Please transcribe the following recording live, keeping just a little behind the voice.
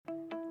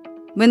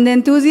When the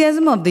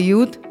enthusiasm of the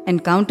youth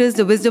encounters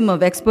the wisdom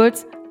of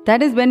experts,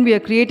 that is when we are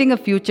creating a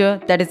future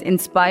that is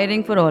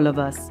inspiring for all of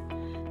us.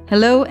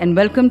 Hello and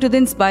welcome to the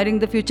Inspiring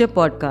the Future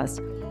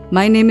podcast.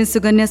 My name is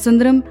Suganya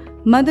Sundaram,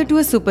 mother to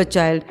a super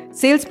child,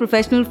 sales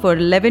professional for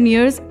 11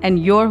 years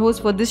and your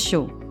host for this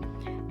show.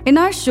 In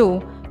our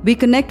show, we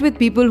connect with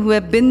people who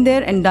have been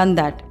there and done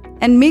that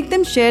and make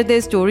them share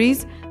their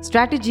stories,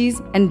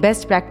 strategies and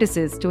best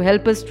practices to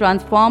help us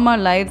transform our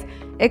lives,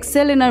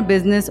 excel in our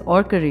business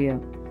or career.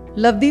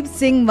 Lavdeep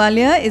Singh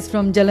Walia is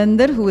from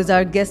Jalandhar, who is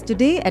our guest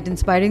today at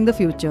Inspiring the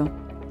Future.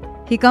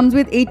 He comes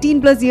with 18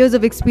 plus years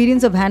of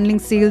experience of handling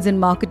sales and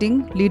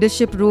marketing,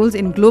 leadership roles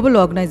in global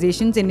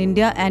organizations in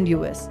India and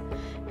US.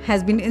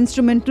 Has been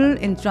instrumental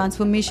in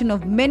transformation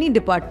of many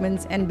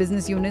departments and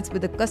business units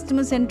with a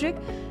customer-centric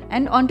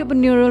and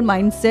entrepreneurial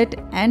mindset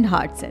and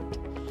heart set.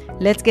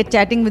 Let's get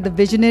chatting with the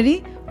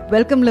visionary.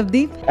 Welcome,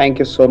 Lavdeep. Thank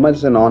you so much.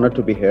 It's an honor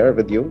to be here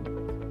with you.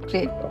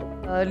 Great.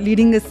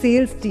 Leading a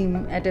sales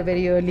team at a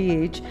very early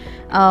age,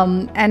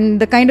 and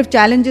the kind of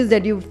challenges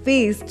that you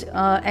faced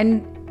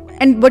and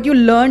what you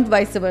learned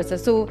vice versa.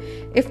 So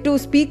if to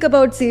speak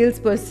about sales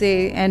per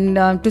se and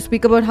to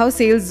speak about how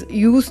sales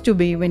used to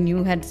be when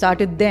you had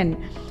started then,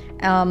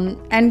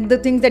 and the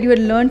things that you had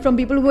learned from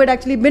people who had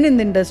actually been in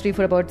the industry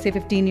for about say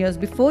 15 years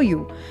before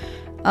you,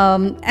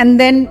 and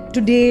then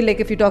today, like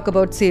if you talk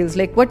about sales,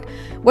 like what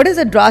is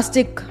a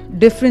drastic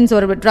difference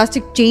or a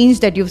drastic change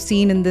that you've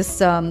seen in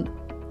this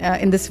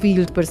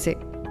field per se?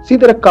 See,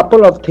 there are a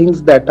couple of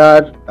things that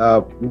have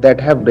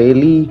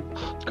really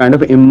kind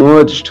of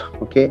emerged,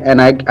 okay?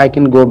 And I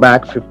can go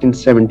back 15,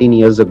 17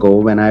 years ago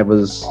when I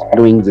was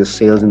doing this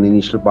sales in the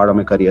initial part of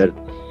my career.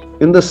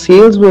 And the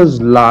sales was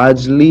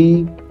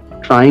largely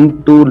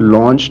trying to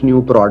launch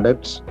new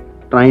products,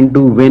 trying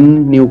to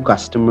win new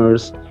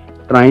customers,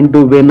 trying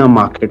to win a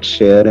market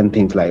share and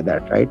things like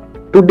that, right?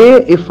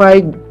 Today, if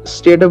I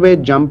straight away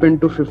jump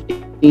into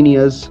 15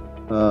 years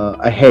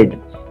ahead,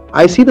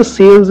 I see the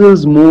sales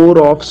is more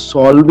of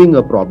solving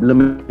a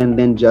problem and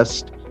then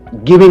just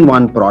giving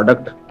one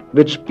product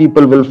which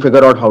people will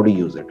figure out how to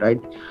use it, right?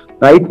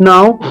 Right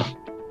now,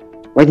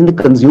 I think the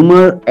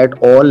consumer at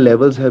all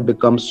levels have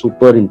become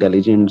super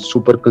intelligent,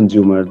 super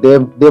consumer.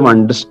 They've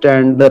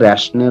understand the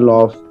rationale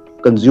of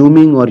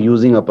consuming or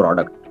using a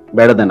product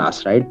better than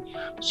us, right?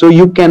 So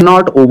you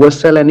cannot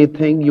oversell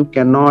anything. You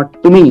cannot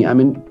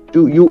oversell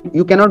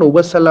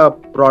a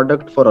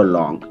product for a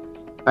long,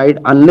 right?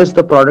 Unless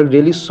the product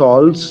really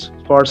solves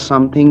for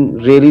something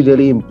really,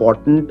 really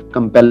important,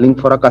 compelling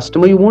for a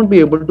customer, you won't be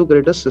able to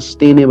create a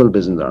sustainable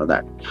business out of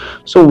that.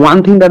 So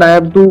one thing that I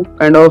have to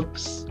kind of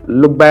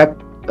look back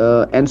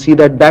and see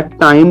that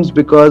times,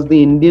 because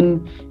the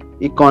Indian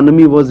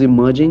economy was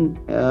emerging,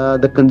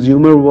 the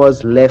consumer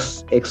was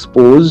less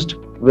exposed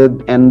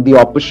with, and the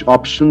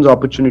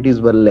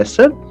opportunities were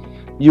lesser.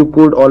 You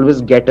could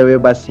always get away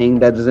by saying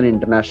that this is an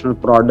international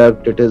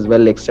product, it is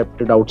well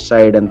accepted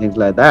outside and things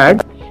like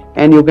that.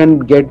 And you can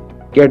get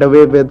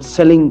away with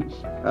selling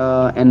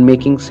and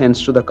making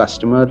sense to the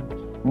customer.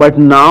 But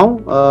now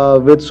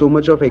with so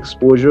much of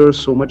exposure,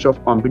 so much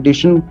of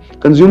competition,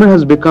 consumer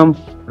has become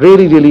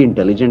really, really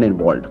intelligent and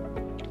bold,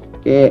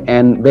 okay,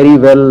 and very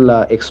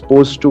well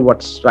exposed to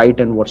what's right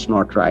and what's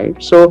not right.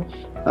 So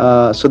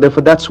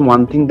therefore that's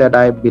one thing that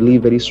I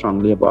believe very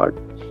strongly about.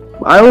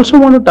 I also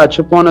want to touch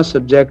upon a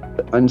subject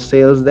on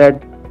sales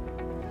that,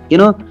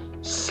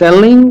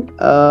 selling,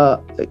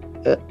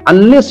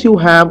 unless you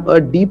have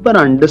a deeper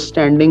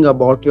understanding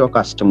about your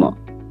customer,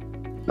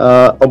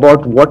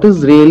 about what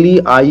is really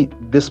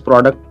this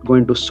product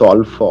going to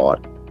solve for,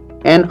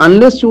 and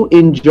unless you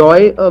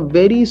enjoy a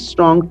very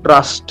strong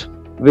trust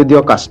with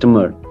your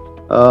customer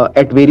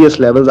at various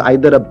levels,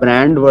 either a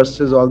brand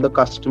versus all the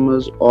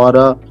customers,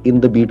 or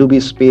in the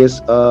B2B space,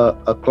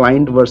 a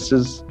client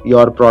versus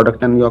your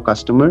product and your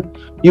customer,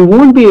 you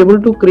won't be able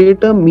to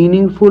create a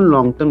meaningful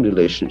long-term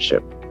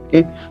relationship.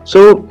 Okay,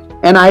 so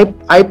and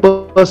I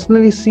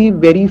personally see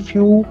very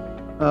few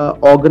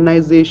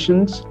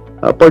organizations,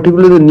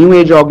 particularly the new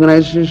age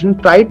organization,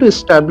 try to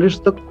establish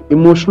the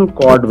emotional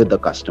cord with the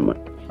customer.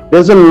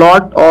 There's a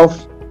lot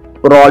of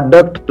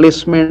product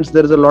placements,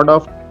 there's a lot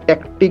of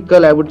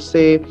tactical, I would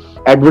say,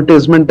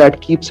 advertisement that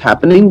keeps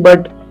happening,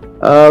 but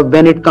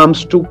when it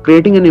comes to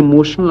creating an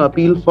emotional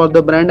appeal for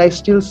the brand, I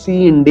still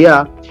see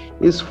India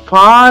is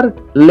far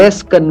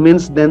less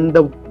convinced than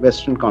the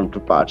Western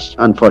counterparts,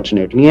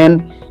 unfortunately.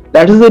 And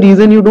that is the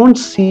reason you don't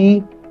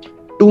see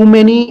too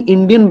many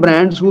Indian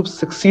brands who've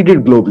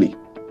succeeded globally,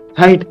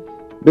 right?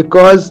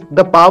 Because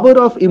the power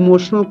of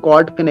emotional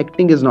cord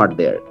connecting is not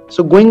there.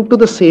 So going to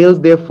the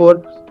sales,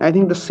 therefore, I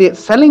think the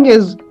selling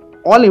is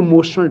all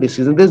emotional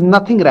decisions. There's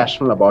nothing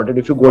rational about it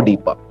if you go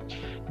deeper.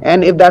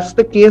 And if that's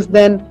the case,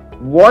 then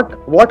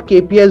what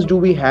KPIs do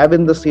we have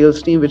in the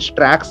sales team which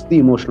tracks the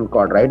emotional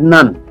cord, right?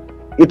 None.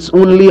 It's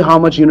only how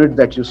much units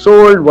that you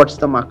sold, what's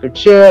the market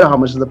share, how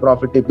much is the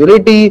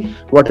profitability,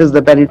 what is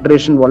the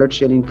penetration, wallet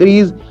share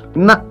increase.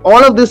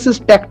 All of this is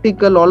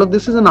tactical, all of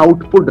this is an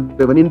output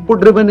driven. Input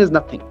driven is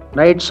nothing,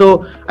 right?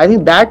 So I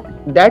think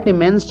that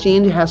immense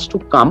change has to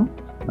come.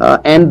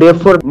 And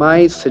therefore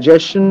my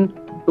suggestion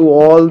to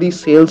all the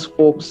sales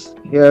folks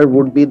here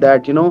would be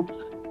that,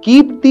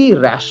 keep the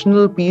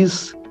rational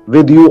piece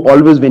with you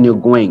always when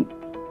you're going,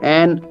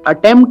 and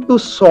attempt to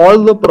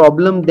solve the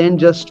problem than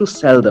just to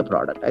sell the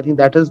product. I think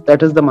that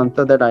is the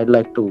mantra that I'd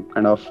like to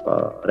kind of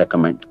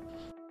recommend.